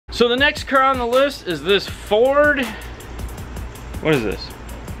So the next car on the list is this Ford, what is this?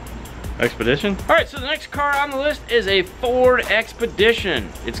 Expedition? All right, so the next car on the list is a Ford Expedition.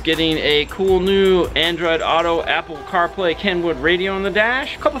 It's getting a cool new Android Auto Apple CarPlay Kenwood radio in the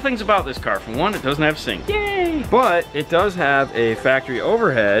dash. A couple things about this car. For one, it doesn't have sync. Yay! But it does have a factory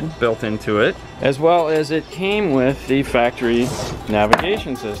overhead built into it, as well as it came with the factory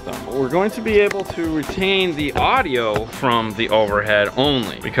navigation system. We're going to be able to retain the audio from the overhead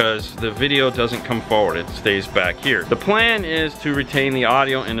only because the video doesn't come forward, it stays back here. The plan is to retain the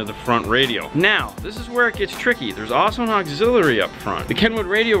audio into the front radio. Now, this is where it gets tricky. There's also an auxiliary up front. The Kenwood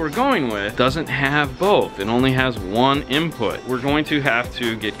radio we're going with doesn't have both. It only has one input. We're going to have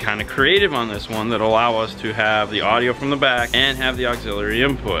to get kind of creative on this one that allow us to have the audio from the back and have the auxiliary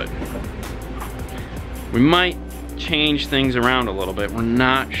input. We might change things around a little bit. We're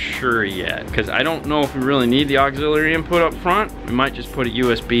not sure yet because I don't know if we really need the auxiliary input up front. We might just put a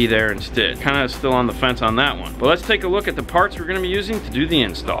USB there instead. Kind of still on the fence on that one. But let's take a look at the parts we're going to be using to do the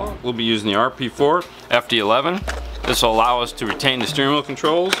install. We'll be using the RP4 FD11. This will allow us to retain the steering wheel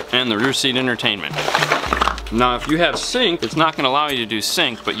controls and the rear seat entertainment. Now, if you have sync, it's not going to allow you to do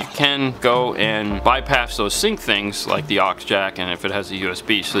sync, but you can go and bypass those sync things like the aux jack and if it has a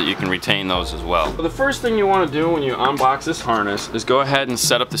USB so that you can retain those as well. So the first thing you want to do when you unbox this harness is go ahead and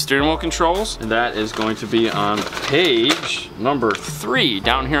set up the steering wheel controls, and that is going to be on page number 3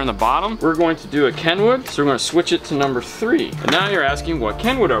 down here on the bottom. We're going to do a Kenwood, so we're going to switch it to number 3. And now you're asking, what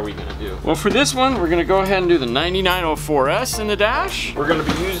Kenwood are we going to do? Well, for this one, we're going to go ahead and do the 9904S in the dash. We're going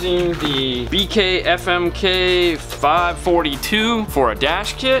to be using the BK FMK 542 for a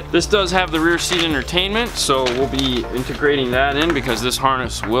dash kit. This does have the rear seat entertainment, so we'll be integrating that in because this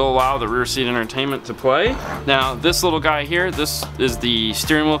harness will allow the rear seat entertainment to play. Now, this little guy here, this is the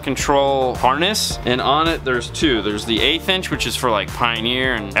steering wheel control harness, and on it there's two. There's the 1/8 inch, which is for like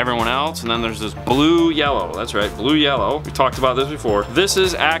Pioneer and everyone else, and then there's this blue yellow. That's right, blue yellow. We talked about this before. This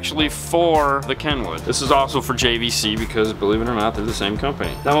is actually for the Kenwood. This is also for JVC because, believe it or not, they're the same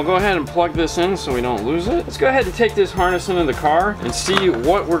company. Now we'll go ahead and plug this in so we don't lose it. Let's go ahead and take this harness into the car and see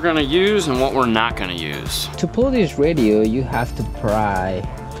what we're gonna use and what we're not gonna use. To pull this radio, you have to pry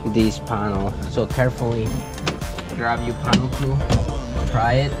this panel. So carefully grab your panel tool,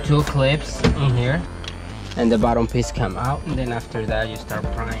 pry it, 2 clips in here, and the bottom piece come out. And then after that, you start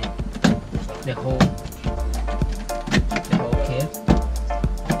prying the whole kit.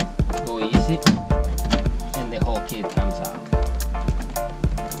 Go easy, and the whole kit comes out.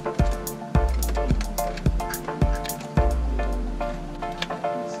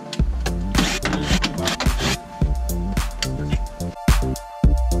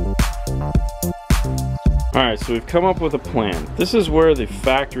 Alright, so we've come up with a plan. This is where the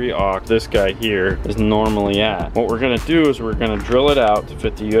factory aux, this guy here, is normally at. What we're going to do is we're going to drill it out to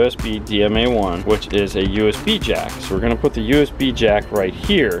fit the USB DMA1, which is a USB jack. So we're going to put the USB jack right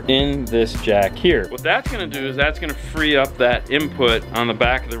here in this jack here. What that's going to do is that's going to free up that input on the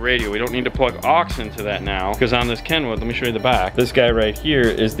back of the radio. We don't need to plug aux into that now, because on this Kenwood, let me show you the back. This guy right here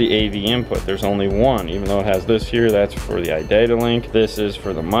is the AV input. There's only one, even though it has this here, that's for the iData link. This is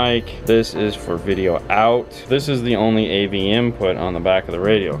for the mic. This is for video out. This is the only AV input on the back of the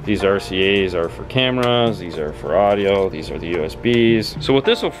radio. These RCAs are for cameras, these are for audio, these are the USBs. So what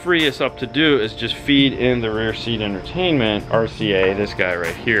this will free us up to do is just feed in the rear seat entertainment RCA, this guy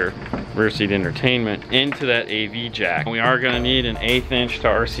right here, rear seat entertainment, into that AV jack. We are going to need an 1/8 inch to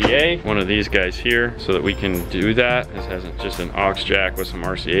RCA, one of these guys here, so that we can do that. This has just an aux jack with some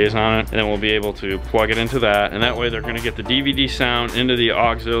RCAs on it, and then we'll be able to plug it into that, and that way they're going to get the DVD sound into the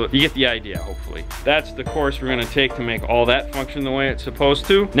auxiliary. You get the idea, hopefully. That's the course we're going to take to make all that function the way it's supposed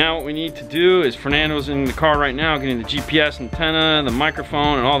to. Now what we need to do is, Fernando's in the car right now getting the GPS antenna, the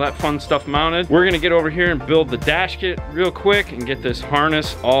microphone, and all that fun stuff mounted. We're going to get over here and build the dash kit real quick and get this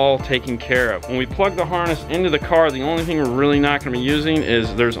harness all taken care of. When we plug the harness into the car, the only thing we're really not going to be using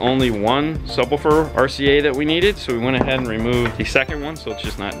is there's only one subwoofer RCA that we needed, so we went ahead and removed the second one so it's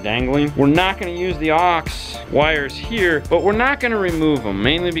just not dangling. We're not going to use the aux wires here, but we're not going to remove them,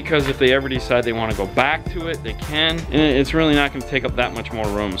 mainly because if they ever decide they want to go back to it, they can, and it's really not going to take up that much more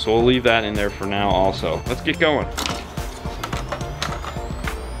room, so we'll leave that in there for now also. Let's get going.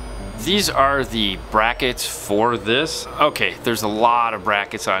 These are the brackets for this. Okay, there's a lot of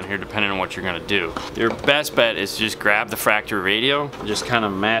brackets on here depending on what you're gonna do. Your best bet is to just grab the factory radio and just kind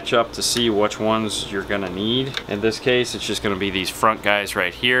of match up to see which ones you're gonna need. In this case, it's just gonna be these front guys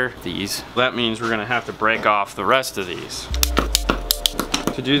right here, these. That means we're gonna have to break off the rest of these.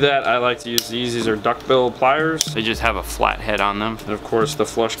 To do that, I like to use these. These are duckbill pliers. They just have a flat head on them. And of course, the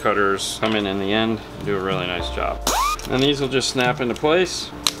flush cutters come in the end and do a really nice job. And these will just snap into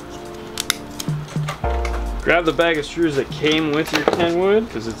place. Grab the bag of screws that came with your Kenwood,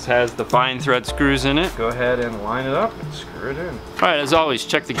 because it has the fine thread screws in it. Go ahead and line it up and screw it in. All right, as always,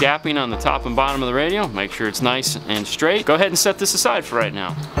 check the gapping on the top and bottom of the radio. Make sure it's nice and straight. Go ahead and set this aside for right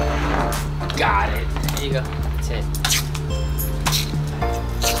now. Got it. There you go. That's it.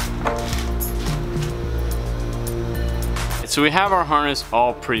 So we have our harness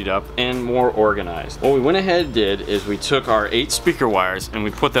all prettied up and more organized. What we went ahead and did is we took our 8 speaker wires and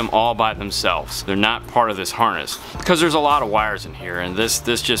we put them all by themselves. They're not part of this harness because there's a lot of wires in here, and this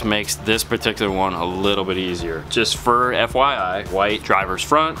just makes this particular one a little bit easier. Just for FYI, white driver's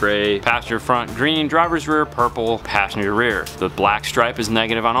front, gray passenger front, green driver's rear, purple passenger rear. The black stripe is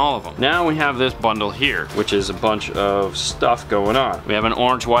negative on all of them. Now we have this bundle here, which is a bunch of stuff going on. We have an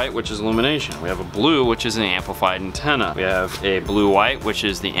orange white, which is illumination. We have a blue, which is an amplified antenna. We have a blue-white, which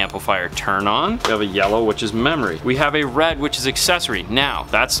is the amplifier turn on. We have a yellow, which is memory. We have a red, which is accessory. Now,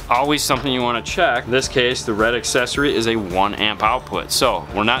 that's always something you want to check. In this case, the red accessory is a 1 amp output. So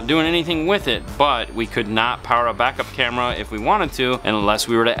we're not doing anything with it, but we could not power a backup camera if we wanted to, unless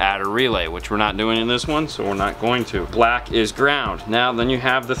we were to add a relay, which we're not doing in this one, so we're not going to. Black is ground. Now, then you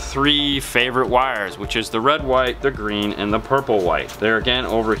have the 3 favorite wires, which is the red, white, the green, and the purple, white. There again,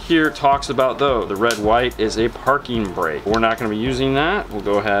 over here, talks about though, the red, white is a parking brake. We're not going to be using that. We'll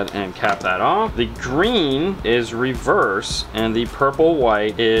go ahead and cap that off. The green is reverse, and the purple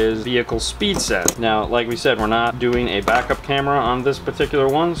white is vehicle speed sense. Now, like we said, we're not doing a backup camera on this particular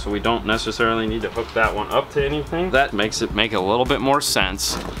one, so we don't necessarily need to hook that one up to anything. That makes it make a little bit more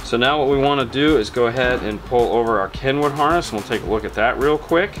sense. So now what we want to do is go ahead and pull over our Kenwood harness, and we'll take a look at that real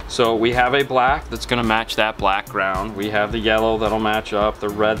quick. So we have a black that's going to match that black ground. We have the yellow that'll match up, the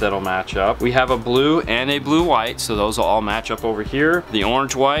red that'll match up. We have a blue and a blue-white, so those will all match up over here. The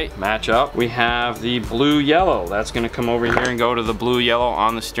orange white match up. We have the blue yellow. That's going to come over here and go to the blue yellow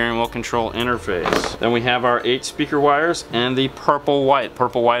on the steering wheel control interface. Then we have our 8 speaker wires and the purple white.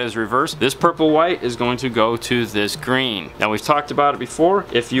 Purple white is reversed. This purple white is going to go to this green. Now, we've talked about it before.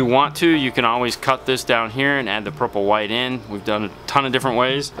 If you want to, you can always cut this down here and add the purple white in. We've done a ton of different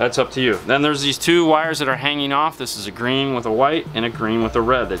ways. That's up to you. Then there's these 2 wires that are hanging off. This is a green with a white and a green with a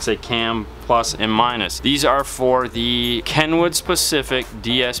red. They say cam plus and minus. These are for the Kenwood specific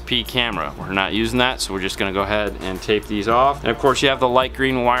DSP camera. We're not using that, so we're just going to go ahead and tape these off. And of course, you have the light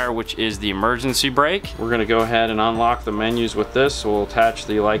green wire, which is the emergency brake. We're going to go ahead and unlock the menus with this, so we'll attach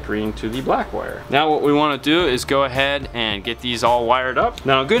the light green to the black wire. Now what we want to do is go ahead and get these all wired up.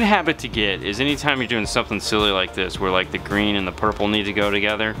 Now, a good habit to get is anytime you're doing something silly like this, where like the green and the purple need to go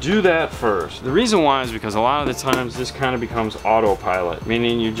together, do that first. The reason why is because a lot of the times this kind of becomes autopilot,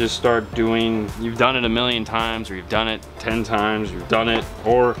 meaning you just start doing, you've done it a million times, or you've done it 10 times, you've done it,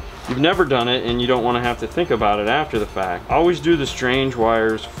 or you've never done it and you don't want to have to think about it after the fact. Always do the strange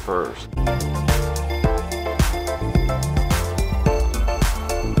wires first.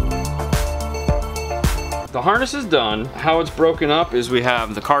 The harness is done. How it's broken up is we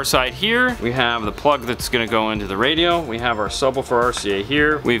have the car side here, we have the plug that's going to go into the radio, we have our subwoofer RCA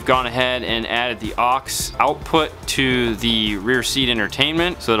here. We've gone ahead and added the aux output to the rear seat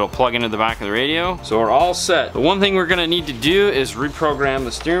entertainment, so it'll plug into the back of the radio. So we're all set. The one thing we're going to need to do is reprogram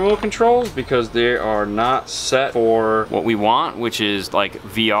the steering wheel controls, because they are not set for what we want, which is like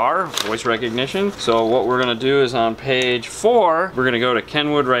VR, voice recognition. So what we're going to do is on page 4, we're going to go to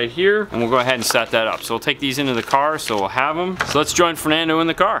Kenwood right here, and we'll go ahead and set that up. So we'll take these into the car, so we'll have them. So let's join Fernando in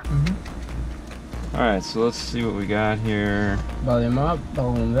the car. All right, so let's see what we got here. Volume up,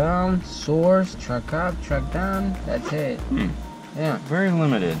 volume down, source, track up, track down. That's it. Yeah. Very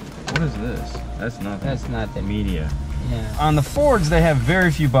limited. What is this? That's nothing. That's nothing. Media. Yeah. On the Fords, they have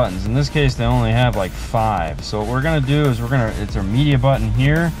very few buttons. In this case, they only have like 5. So what we're gonna do is it's our media button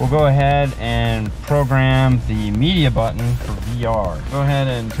here. We'll go ahead and program the media button for VR. Go ahead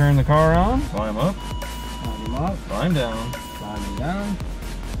and turn the car on. Volume up. Volume up. Volume down. Volume down.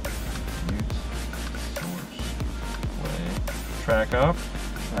 Track up.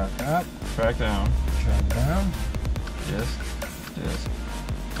 Track up. Track down. Track down. Disc.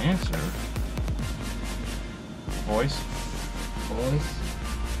 Answer. Voice.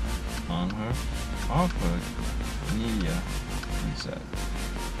 On her. Output. Media. Reset.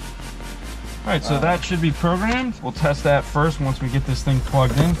 Alright, so that should be programmed. We'll test that first once we get this thing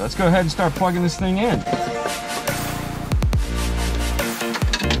plugged in. Let's go ahead and start plugging this thing in.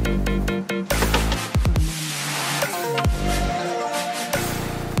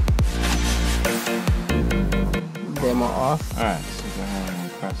 Demo off. Alright, so go ahead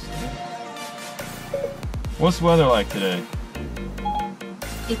and press this. What's the weather like today?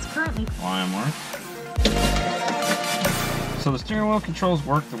 It's currently Volume work. So the steering wheel controls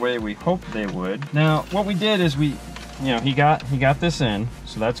work the way we hoped they would. Now, what we did is we, you know, he got this in,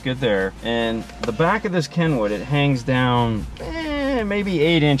 so that's good there. And the back of this Kenwood, it hangs down maybe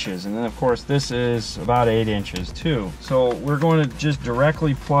 8 inches, and then of course this is about 8 inches too. So we're going to just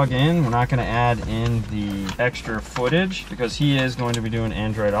directly plug in. We're not going to add in the extra footage because he is going to be doing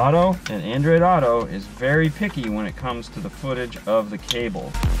Android Auto, and Android Auto is very picky when it comes to the footage of the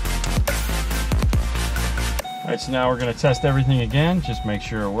cable. All right, so now we're going to test everything again, just make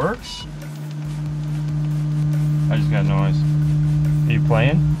sure it works. I just got noise. Are you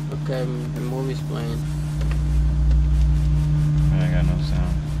playing? Okay, the movie's playing. I got no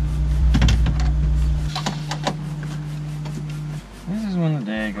sound. This is when the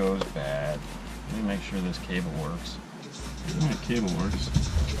day goes bad. Let me make sure this cable works. Oh, the cable works.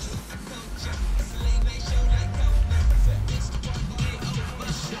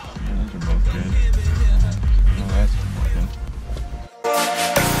 Yeah, those are both good. Oh, that's working.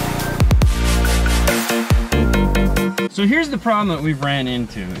 So here's the problem that we've ran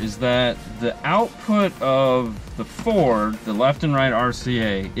into, is that the output of the Ford, the left and right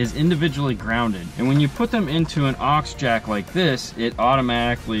RCA, is individually grounded. And when you put them into an aux jack like this, it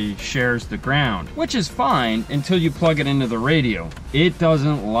automatically shares the ground, which is fine until you plug it into the radio. It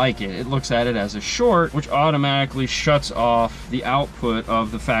doesn't like it. It looks at it as a short, which automatically shuts off the output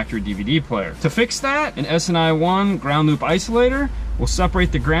of the factory DVD player. To fix that, an SNI1 ground loop isolator will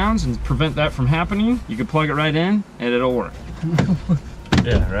separate the grounds and prevent that from happening. You can plug it right in and it'll work.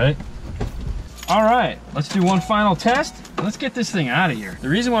 Yeah, right? All right, let's do one final test. Let's get this thing out of here. The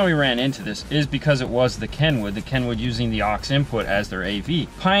reason why we ran into this is because it was the Kenwood using the aux input as their AV.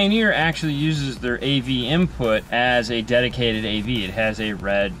 Pioneer actually uses their AV input as a dedicated AV. It has a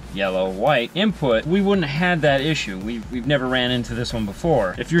red, yellow, white input. We wouldn't have had that issue. We've never ran into this one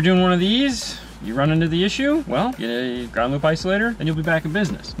before. If you're doing one of these, you run into the issue, well, get a ground loop isolator and you'll be back in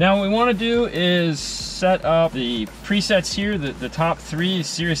business. Now what we want to do is set up the presets here. The top 3,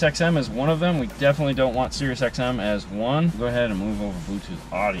 Sirius XM is one of them. We definitely don't want Sirius XM as one. Go ahead and move over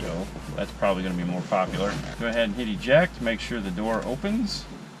Bluetooth audio. That's probably going to be more popular. Go ahead and hit eject, make sure the door opens.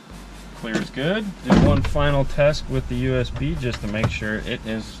 Clear is good. Do one final test with the USB just to make sure it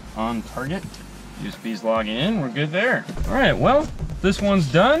is on target. USB's logging in, we're good there. All right, well, this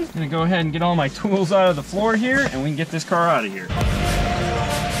one's done. I'm gonna go ahead and get all my tools out of the floor here and we can get this car out of here.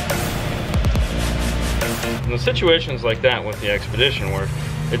 In the situations like that with the Expedition where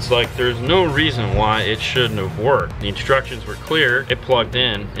it's like there's no reason why it shouldn't have worked. The instructions were clear, it plugged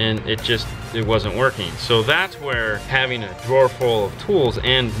in, and it wasn't working. So that's where having a drawer full of tools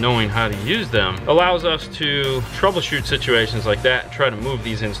and knowing how to use them allows us to troubleshoot situations like that and try to move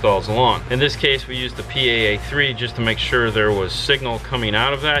these installs along. In this case, we used the PAA3 just to make sure there was signal coming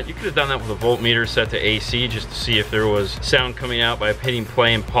out of that. You could have done that with a voltmeter set to AC just to see if there was sound coming out by hitting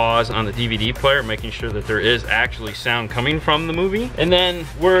play and pause on the DVD player, making sure that there is actually sound coming from the movie. And then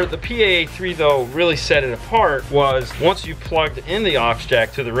where the PAA3 though really set it apart was once you plugged in the aux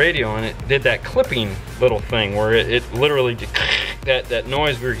jack to the radio and it did that clipping little thing where it literally did that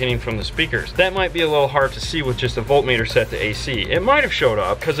noise we were getting from the speakers. That might be a little hard to see with just a voltmeter set to AC. It might have showed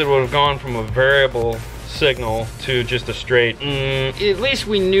up because it would have gone from a variable signal to just a straight at least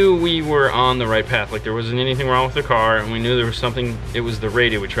we knew we were on the right path, like there wasn't anything wrong with the car, and we knew there was something. It was the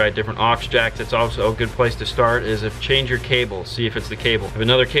radio. We tried different aux jacks. That's also a good place to start, is if change your cable, see if it's the cable. If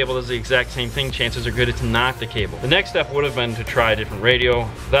another cable does the exact same thing, chances are good it's not the cable. The next step would have been to try a different radio.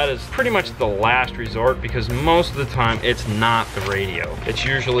 That is pretty much the last resort because most of the time it's not the radio. It's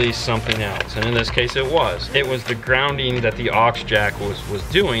usually something else, and in this case it was the grounding that the aux jack was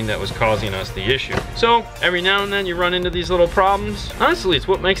doing that was causing us the issue. So every now and then you run into these little problems. Honestly, it's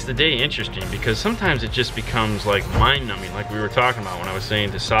what makes the day interesting because sometimes it just becomes like mind-numbing, like we were talking about when I was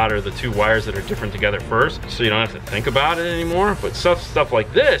saying to solder the 2 wires that are different together first so you don't have to think about it anymore. But stuff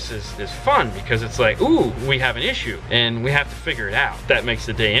like this is fun because it's like, ooh, we have an issue and we have to figure it out. That makes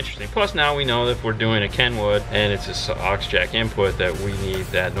the day interesting. Plus now we know that if we're doing a Kenwood and it's an aux jack input that we need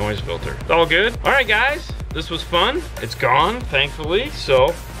that noise filter. It's all good. All right guys, this was fun. It's gone, thankfully,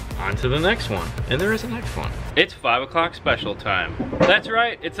 so on to the next one. And there is a next one. It's 5 o'clock special time. That's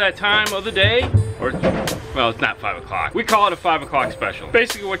right, it's that time of the day, or, well, it's not 5 o'clock. We call it a 5 o'clock special.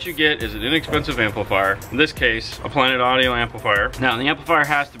 Basically what you get is an inexpensive amplifier. In this case, a Planet Audio amplifier. Now, the amplifier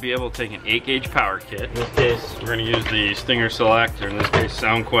has to be able to take an 8-gauge power kit. In this case, we're gonna use the Stinger Select, or in this case,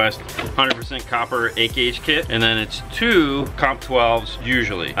 SoundQuest 100% copper 8-gauge kit. And then it's 2 Comp 12s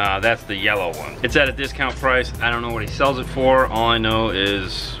usually. That's the yellow one. It's at a discount price. I don't know what he sells it for. All I know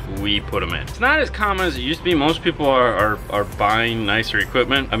is we put them in. It's not as common as it used to be. Most people are buying nicer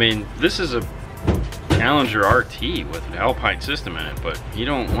equipment. I mean, this is a Challenger RT with an Alpine system in it, but you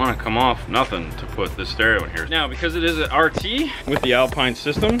don't want to come off nothing to put this stereo in here. Now, because it is an RT with the Alpine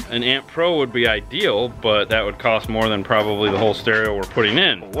system, an Amp Pro would be ideal, but that would cost more than probably the whole stereo we're putting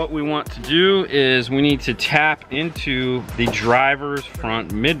in. What we want to do is we need to tap into the driver's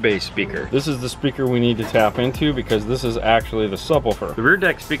front mid-bass speaker. This is the speaker we need to tap into because this is actually the subwoofer. The rear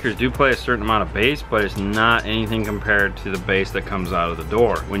deck speakers do play a certain amount of bass, but it's not anything compared to the bass that comes out of the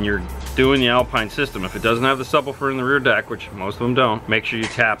door. When you're doing the Alpine system, if it doesn't have the subwoofer in the rear deck, which most of them don't, make sure you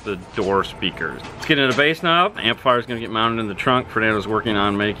tap the door speakers. Let's get into the bass knob. The amplifier is going to get mounted in the trunk. Fernando's working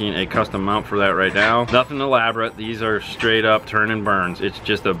on making a custom mount for that right now. Nothing elaborate. These are straight up turn and burns. It's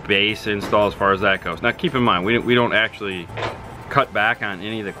just a bass install as far as that goes. Now keep in mind, we don't actually cut back on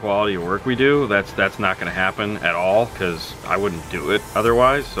any of the quality of work we do. That's not going to happen at all because I wouldn't do it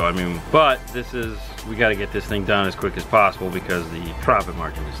otherwise. So I mean, but this is, we got to get this thing done as quick as possible because the profit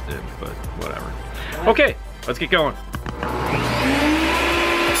margin is thin, but whatever. Okay, let's get going.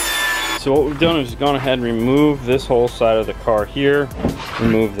 So what we've done is gone ahead and remove this whole side of the car here,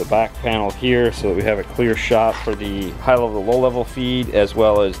 remove the back panel here so that we have a clear shot for the high level, low level feed, as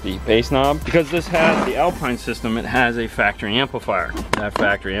well as the bass knob. Because this has the Alpine system, it has a factory amplifier. That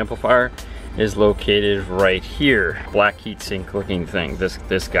factory amplifier is located right here. Black heatsink looking thing, this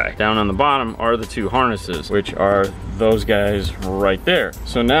guy. Down on the bottom are the two harnesses, which are those guys right there.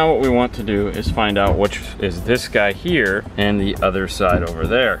 So now what we want to do is find out which is this guy here and the other side over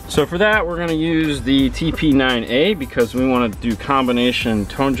there. So for that, we're gonna use the TP9A because we wanna do combination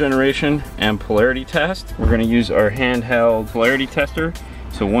tone generation and polarity test. We're gonna use our handheld polarity tester.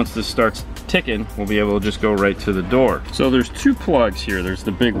 So once this starts ticking, we'll be able to just go right to the door. So there's two plugs here. There's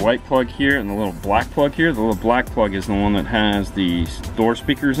the big white plug here and the little black plug here. The little black plug is the one that has the door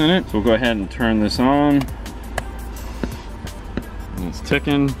speakers in it. So we'll go ahead and turn this on. And it's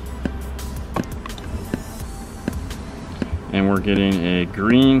ticking. And we're getting a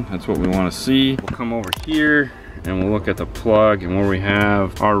green. That's what we want to see. We'll come over here and we'll look at the plug, and where we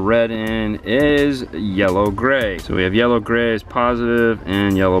have our red in is yellow gray. So we have yellow gray is positive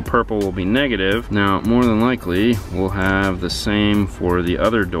and yellow purple will be negative. Now more than likely we'll have the same for the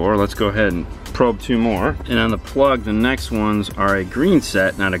other door. Let's go ahead and probe two more. And on the plug, the next ones are a green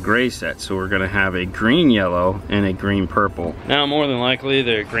set, not a gray set. So we're gonna have a green yellow and a green purple. Now more than likely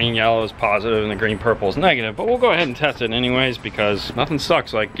the green yellow is positive and the green purple is negative, but we'll go ahead and test it anyways because nothing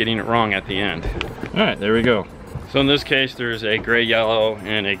sucks like getting it wrong at the end. All right, there we go. So in this case, there's a gray yellow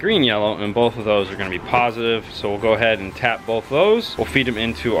and a green yellow, and both of those are going to be positive. So we'll go ahead and tap both those. We'll feed them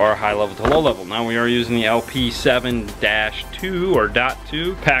into our high level to low level. Now we are using the LP7-2 or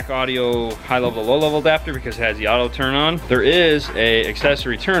 .2 pack audio high level to low level adapter because it has the auto turn on. There is a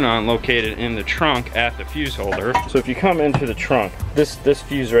accessory turn on located in the trunk at the fuse holder. So if you come into the trunk, this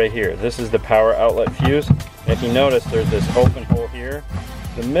fuse right here, this is the power outlet fuse. And if you notice, there's this open hole here.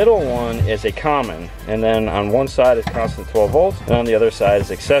 The middle one is a common, and then on one side is constant 12 volts, and on the other side is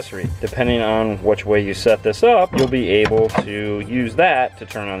accessory. Depending on which way you set this up, you'll be able to use that to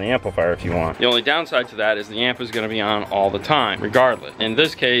turn on the amplifier if you want. The only downside to that is the amp is going to be on all the time, regardless. In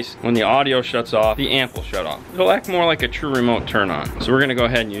this case, when the audio shuts off, the amp will shut off. It'll act more like a true remote turn on. So we're going to go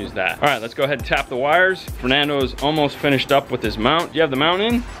ahead and use that. All right, let's go ahead and tap the wires. Fernando is almost finished up with his mount. Do you have the mount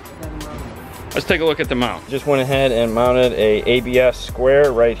in? Let's take a look at the mount. Just went ahead and mounted a ABS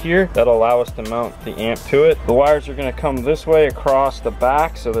square right here. That'll allow us to mount the amp to it. The wires are gonna come this way across the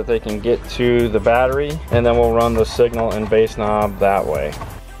back so that they can get to the battery, and then we'll run the signal and bass knob that way.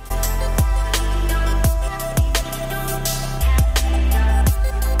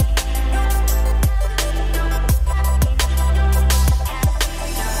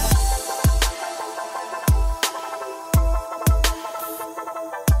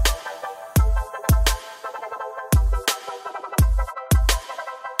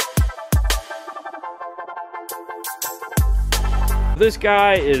 This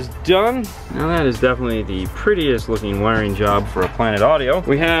guy is done. Now that is definitely the prettiest looking wiring job for a Planet Audio.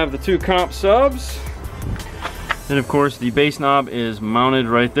 We have the two comp subs. And of course the bass knob is mounted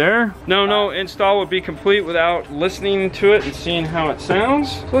right there. No install would be complete without listening to it and seeing how it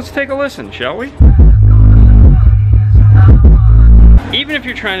sounds. So let's take a listen, shall we? Even if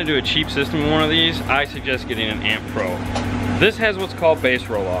you're trying to do a cheap system in one of these, I suggest getting an Amp Pro. This has what's called bass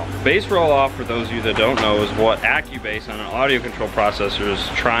roll-off. Bass roll-off, for those of you that don't know, is what Acubase on an audio control processor is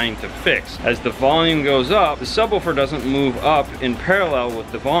trying to fix. As the volume goes up, the subwoofer doesn't move up in parallel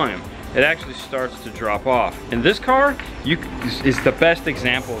with the volume. it actually starts to drop off. In this car, is the best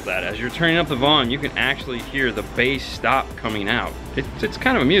example of that. As you're turning up the volume, you can actually hear the bass stop coming out. It's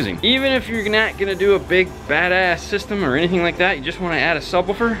kind of amusing. Even if you're not gonna do a big badass system or anything like that, you just wanna add a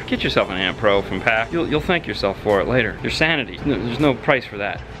subwoofer, get yourself an Amp Pro from PAC. You'll thank yourself for it later. Your sanity, there's no price for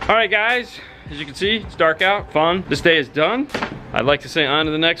that. All right guys, as you can see, it's dark out, fun. This day is done. I'd like to say on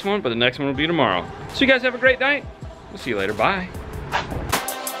to the next one, but the next one will be tomorrow. So you guys have a great night. We'll see you later, bye.